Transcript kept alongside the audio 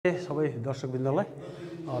सबै दर्शकवृन्दलाई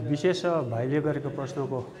विशेष भाइले गरेको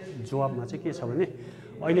प्रश्नको जवाबमा चाहिँ के छ भने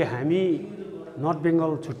अहिले हामी नर्थ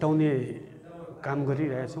बेङ्गल छुट्याउने काम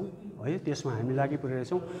गरिरहेछौँ है, त्यसमा हामी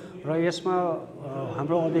लागिपरेका र यसमा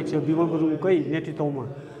हाम्रो अध्यक्ष विमल गुरुङकै नेतृत्वमा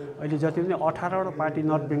अहिले जति पनि 18वटा पार्टी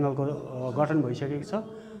नर्थ बेङ्गलको गठन भइसकेको छ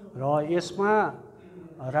र यसमा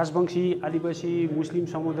राजवंशी, आदिवासी, मुस्लिम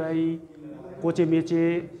समुदाय, कोचे मेचे,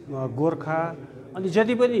 गोर्खा अनि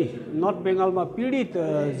जति पनि नर्थ बेङ्गलमा पीडित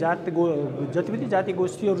जति पनि जाति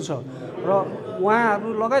गोष्ठीहरू छ र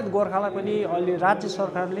उहाँहरू लगायत गोर्खालाई पनि अहिले राज्य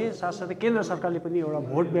सरकारले साथसाथै केन्द्र सरकारले पनि एउटा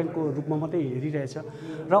भोट ब्याङ्कको रूपमा मात्रै हेरिरहेछ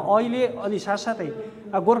र अहिले अनि साथसाथै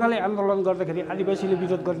गोर्खाले आन्दोलन गर्दाखेरि आदिवासीले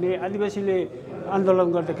विरोध गर्ने, आदिवासीले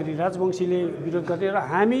आन्दोलन गर्दाखेरि राजवंशीले विरोध गर्ने र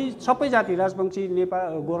हामी सबै जाति राजवंशी,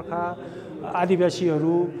 नेपाल, गोर्खा,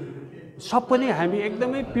 आदिवासीहरू सब पनि हामी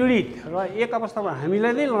एकदमै पीडित र एक अवस्थामा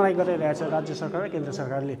हामीलाई नै लडाइँ गरिरहेछ राज्य सरकार र केन्द्र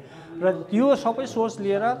सरकारले र त्यो सबै सोच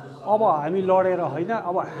लिएर अब हामी लडेर होइन,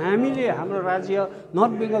 अब हामीले हाम्रो राज्य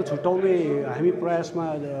नर्थ बेङ्गल छुट्याउने हामी प्रयासमा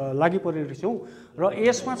लागिपरेका छौँ र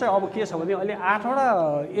यसमा चाहिँ अब के छ भने अहिले 8वटा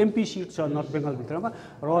एमपी सिट छ नर्थ बेङ्गलभित्रमा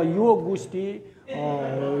र यो गोष्ठी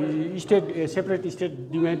सेपरेट स्टेट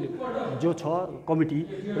डिमान्ड जो छ कमिटी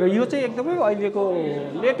र यो चाहिँ एकदमै अहिलेको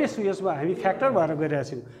लेटेस्ट उयसमा हामी फ्याक्टर भएर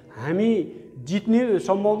गइरहेछौँ। हामी जित्ने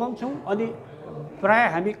सम्भावना पनि छौँ अनि प्राय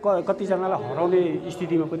हामी कतिजनालाई हराउने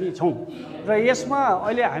स्थितिमा पनि छौँ र यसमा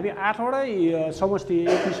अहिले हामी 8वटै समष्टि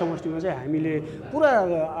एपी समष्टिमा चाहिँ हामीले पुरा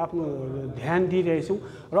आफ्नो ध्यान दिइरहेछौँ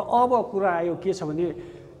र अब कुरा आयो के छ भने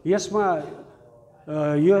यसमा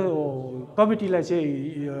यो कमिटीलाई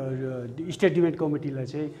चाहिँ स्टेट डिमान्ड कमिटीलाई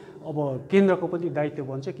चाहिँ अब केन्द्रको पनि दायित्व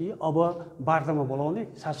बन्छ कि अब वार्तामा बोलाउने,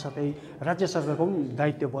 साथसाथै राज्य सरकारको पनि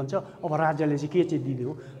दायित्व बन्छ। अब राज्यले चाहिँ के चाहिँ दिने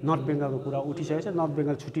हो, नर्थ बेङ्गलको कुरा उठिसकेको छ, नर्थ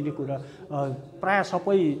बेङ्गल छुट्टिने कुरा प्रायः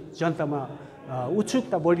सबै जनतामा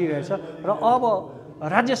उत्सुकता बढिरहेछ र अब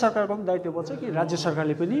राज्य सरकारको पनि दायित्व बन्छ कि राज्य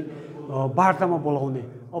सरकारले पनि वार्तामा बोलाउने।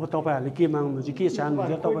 अब तपाईँहरूले के माग्नुहुन्छ, के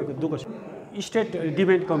चाहनुहुन्छ, तपाईँको दुःख state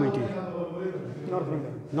demand committee,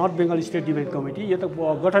 north Bengal state demand committee यो त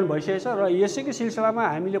गठन भइसकेको छ र यसैको सिलसिलामा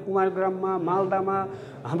हामीले कुमारग्राममा, मालदामा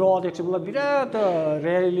हाम्रो अध्यक्षलाई विराट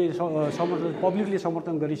र्यालीले समर्थन, पब्लिकले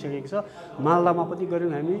समर्थन गरिसकेको छ। मालदामा पनि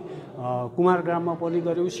गऱ्यौँ हामी, कुमारग्राममा पनि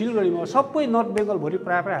गऱ्यौँ, सिलगढीमा, सबै नर्थ बेङ्गलभरि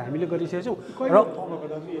प्रायः हामीले गरिसकेको छौँ र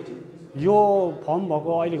यो फर्म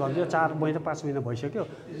भएको अहिले भन्दा 4 महिना 5 महिना भइसक्यो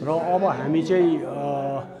र अब हामी चाहिँ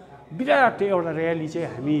विराट एउटा र्याली चाहिँ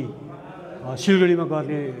हामी सिलगढीमा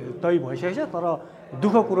गर्ने तय भइसकेको छ। तर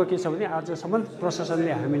दुःख कुरो के छ भने आजसम्म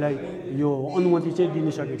प्रशासनले हामीलाई यो अनुमति चाहिँ दिन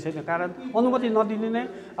सकेको छैन। कारण अनुमति नदिने नै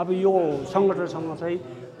अब यो सङ्गठनसँग चाहिँ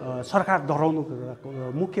सरकार डराउनुको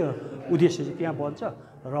मुख्य उद्देश्य चाहिँ त्यहाँ बन्छ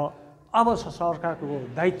र अब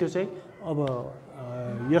सरकारको दायित्व चाहिँ अब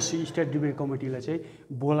यस स्टेट डिमान्ड कमिटीलाई चाहिँ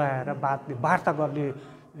बोलाएर वार्ता गर्ने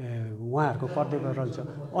उहाँहरूको कर्तव्य रहन्छ।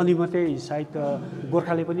 अनि मात्रै सायद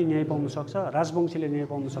गोर्खाले पनि न्याय पाउन सक्छ, राजवंशीले न्याय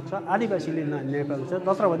पाउन सक्छ, आदिवासीले न्याय पाउन सक्छ।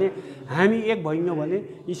 नत्र भने हामी एक भइनौँ भने,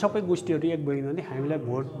 यी सबै गोष्ठीहरू एक भइनौँ भने हामीलाई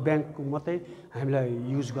भोट ब्याङ्क मात्रै हामीलाई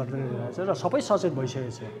युज गर्दै रहेछ र सबै सचेत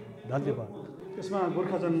भइसकेको छ। धन्यवाद। यसमा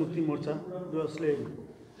गोर्खा जनमुक्ति मोर्चा जसले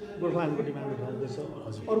गोर्खाल्यान्डको डिमान्ड उठाउँदैछ,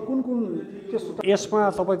 अरू कुन कुन त्यस्तो? यसमा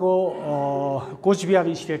तपाईँको कोचबिहार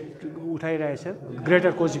स्टेट उठाइरहेछ,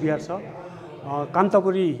 ग्रेटर कोचबिहार छ,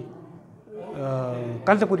 कान्तपुरी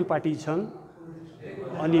पार्टी छन्,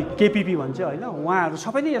 अनि केपिपी भन्छ होइन, उहाँहरू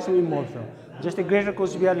सबै नै यसमा इन्भल्भ छ। जस्तै ग्रेटर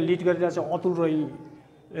कोचबिहार लिड गरिरहेछ अतुल रोय,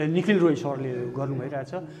 निखिल रोय सरले गर्नु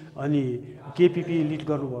भइरहेछ, अनि केपिपी लिड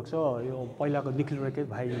गर्नुभएको छ, यो पहिलाको निखिल रोयकै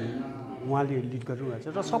भाइ उहाँले लिड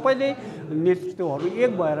गर्नुभएको छ र सबैले नेतृत्वहरू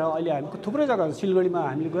एक भएर अहिले हामी थुप्रै जग्गा सिलगढीमा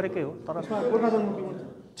हामीले गरेकै हो।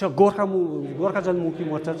 तर गोर्खा जनमुक्ति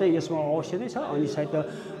मोर्चा चाहिँ यसमा अवश्य नै छ अनि सायद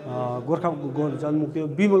गोर्खा जनमुक्ति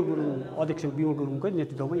विमल गुरुङ, अध्यक्ष विमल गुरुङकै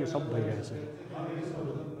नेतृत्वमा यो सब भइरहेछ।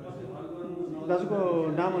 दाजुको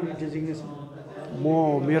नाम अनि डेजिग्नेसन?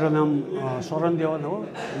 मेरो नाम सरन देवान हो,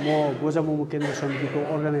 म गोजामुमो केन्द्र समितिको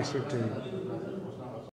अर्गनाइज सेक्रेटरी।